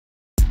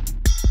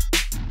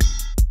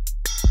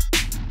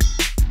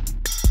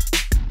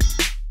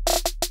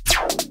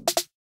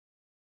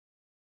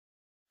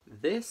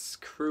this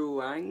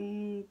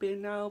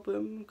Khruangbin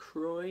album,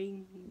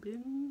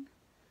 Khruangbin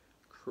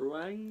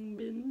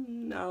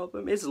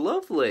album is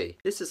lovely.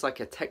 This is like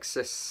a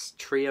Texas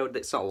trio.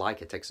 It's not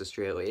like a Texas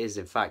trio, it is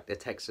in fact a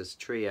Texas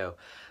trio,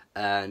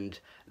 and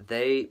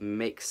they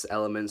mix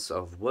elements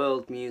of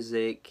world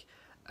music,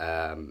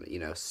 you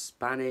know,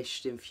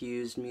 Spanish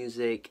infused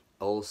music,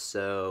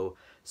 also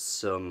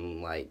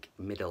some like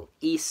Middle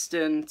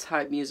Eastern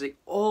type music,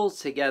 all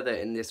together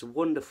in this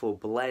wonderful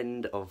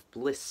blend of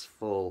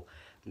blissful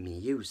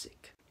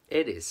music.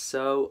 It is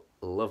so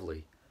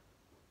lovely.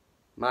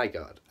 My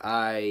god,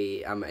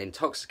 I am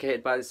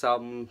intoxicated by this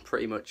album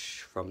pretty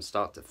much from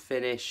start to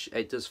finish.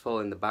 It does fall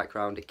in the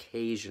background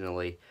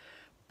occasionally,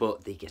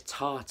 but the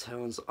guitar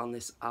tones on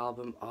this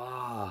album, they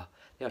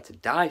are to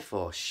die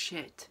for.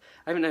 Shit.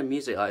 I haven't heard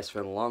music like this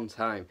for a long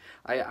time.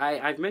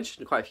 I've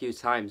mentioned quite a few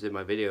times in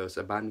my videos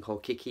a band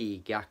called Kiki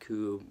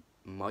Gaku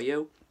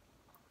Moyo,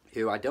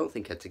 who I don't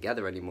think are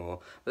together anymore,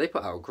 but they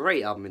put out a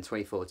great album in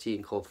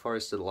 2014 called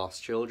Forest of the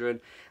Lost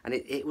Children, and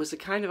it was a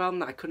kind of album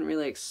that I couldn't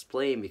really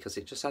explain because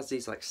it just has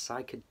these like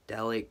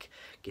psychedelic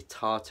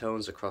guitar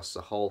tones across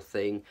the whole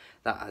thing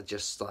that are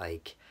just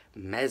like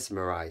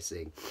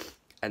mesmerizing.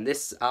 And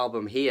this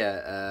album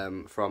here,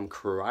 from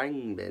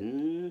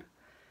Khruangbin,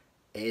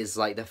 is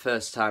like the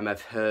first time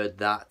I've heard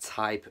that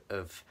type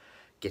of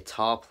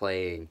guitar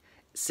playing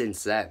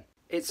since then.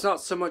 It's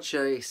not so much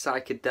a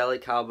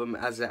psychedelic album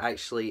as it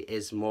actually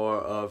is more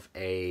of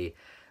a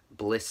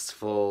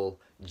blissful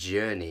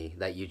journey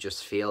that you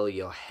just feel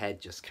your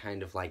head just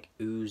kind of like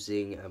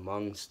oozing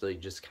amongst, or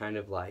just kind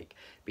of like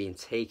being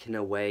taken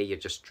away. You're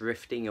just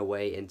drifting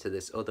away into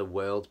this other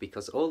world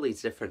because all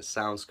these different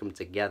sounds come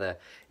together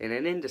in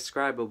an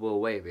indescribable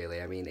way, really.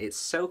 I mean, it's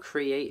so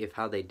creative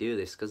how they do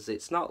this, because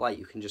it's not like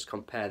you can just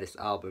compare this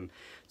album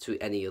to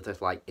any other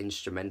like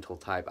instrumental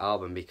type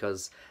album,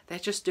 because they're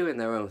just doing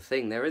their own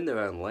thing. They're in their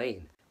own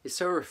lane. It's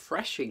so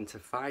refreshing to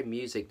find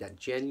music that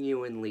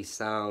genuinely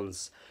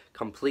sounds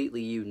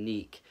completely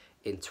unique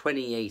in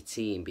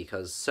 2018,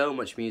 because so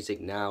much music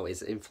now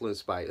is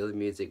influenced by other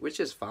music, which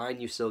is fine.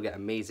 You still get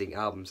amazing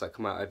albums that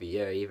come out every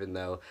year, even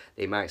though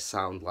they might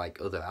sound like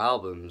other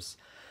albums.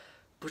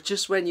 But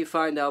just when you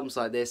find albums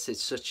like this,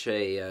 it's such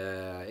a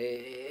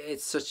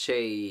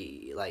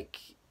like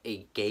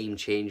a game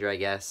changer, I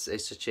guess.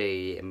 It's such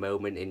a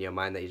moment in your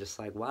mind that you're just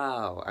like,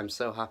 wow, I'm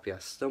so happy I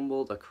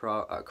stumbled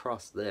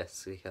across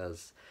this,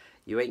 because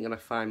you ain't gonna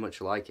find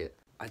much like it.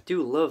 I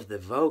do love the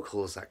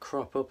vocals that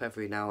crop up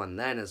every now and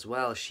then as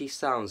well. She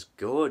sounds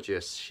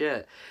gorgeous,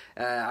 shit.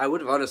 I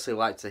would have honestly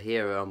liked to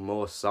hear her on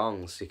more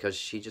songs, because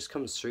she just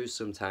comes through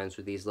sometimes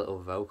with these little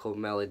vocal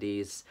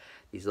melodies,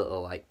 these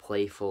little like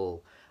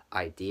playful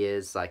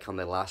ideas, like on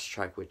the last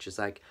track, which is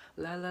like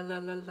la la la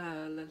la la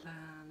la la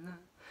la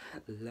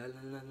la la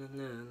la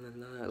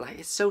la la. Like,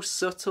 it's so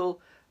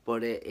subtle,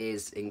 but it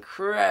is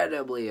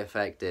incredibly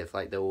effective,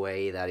 like the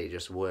way that it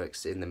just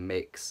works in the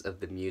mix of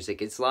the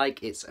music. It's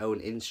like its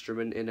own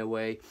instrument in a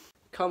way.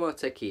 Como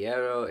Te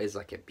Quiero is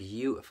like a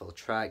beautiful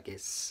track.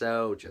 It's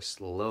so just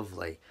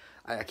lovely.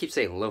 I keep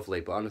saying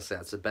lovely, but honestly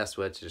that's the best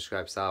word to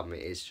describe this album.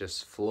 It's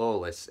just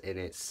flawless in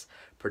its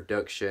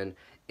production,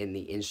 in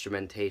the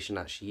instrumentation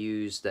that's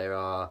used. There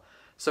are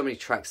so many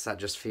tracks that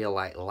just feel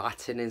like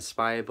Latin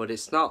inspired, but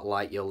it's not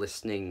like you're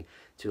listening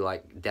to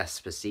like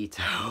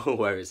Despacito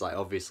where it's like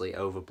obviously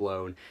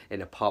overblown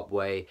in a pop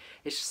way.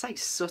 It's just like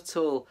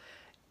subtle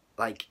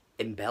like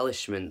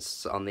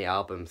embellishments on the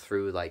album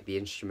through like the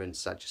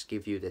instruments that just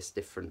give you this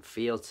different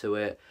feel to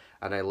it.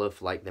 And I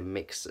love like the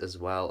mix as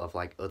well of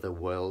like other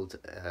world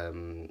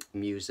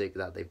music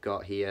that they've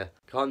got here.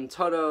 Con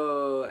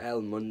Todo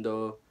El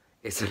Mundo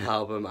is an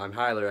album I'm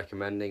highly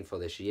recommending for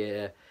this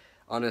year.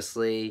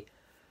 Honestly,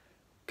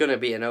 gonna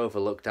be an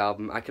overlooked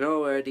album. I can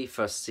already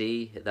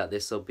foresee that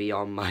this will be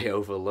on my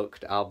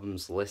overlooked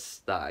albums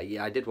list. That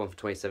I did one for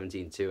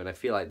 2017 too, and I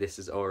feel like this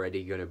is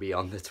already gonna be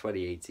on the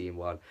 2018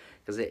 one,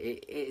 because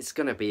it's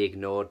gonna be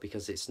ignored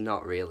because it's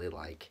not really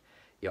like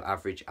your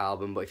average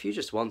album. But if you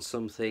just want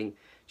something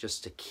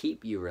just to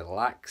keep you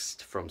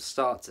relaxed from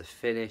start to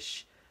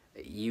finish,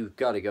 you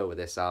gotta go with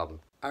this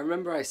album. I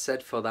remember I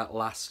said for that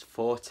last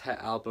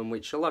Fortet album,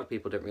 which a lot of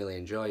people didn't really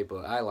enjoy,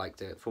 but I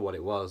liked it for what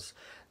it was,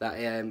 that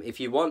if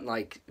you want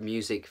like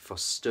music for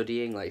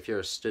studying, like if you're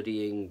a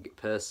studying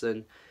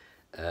person,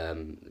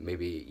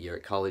 maybe you're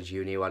at college,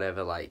 uni,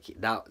 whatever, like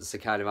that's the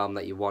kind of album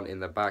that you want in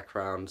the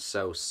background,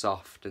 so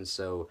soft and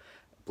so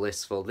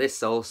blissful.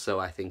 This also,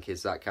 I think,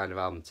 is that kind of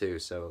album too,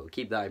 so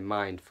keep that in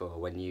mind for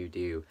when you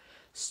do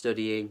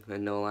studying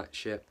and all that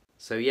shit.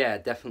 So yeah,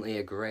 definitely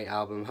a great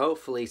album.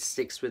 Hopefully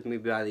sticks with me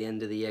by the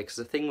end of the year, because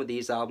the thing with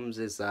these albums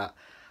is that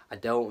I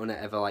don't want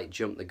to ever like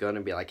jump the gun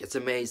and be like, it's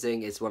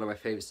amazing, it's one of my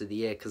favourites of the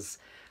year, because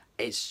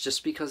it's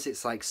just because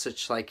it's like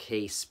such like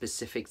a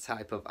specific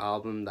type of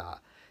album that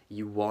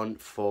you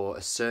want for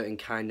a certain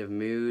kind of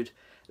mood,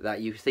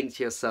 that you think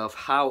to yourself,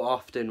 how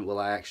often will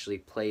I actually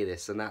play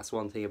this? And that's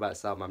one thing about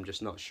this album I'm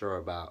just not sure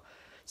about.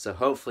 So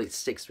hopefully it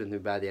sticks with me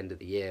by the end of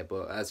the year.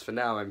 But as for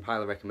now, I'm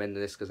highly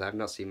recommending this because I've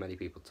not seen many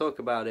people talk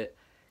about it.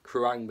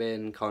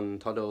 Khruangbin, Con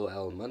Todo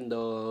El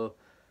Mundo.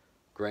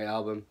 great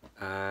album.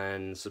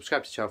 And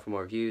subscribe to the channel for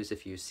more reviews.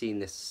 If you've seen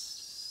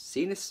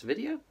this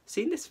video,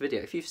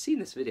 if you've seen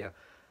this video,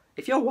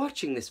 if you're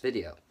watching this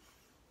video,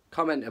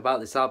 comment about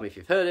this album if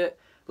you've heard it,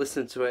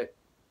 listen to it.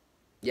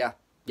 Yeah.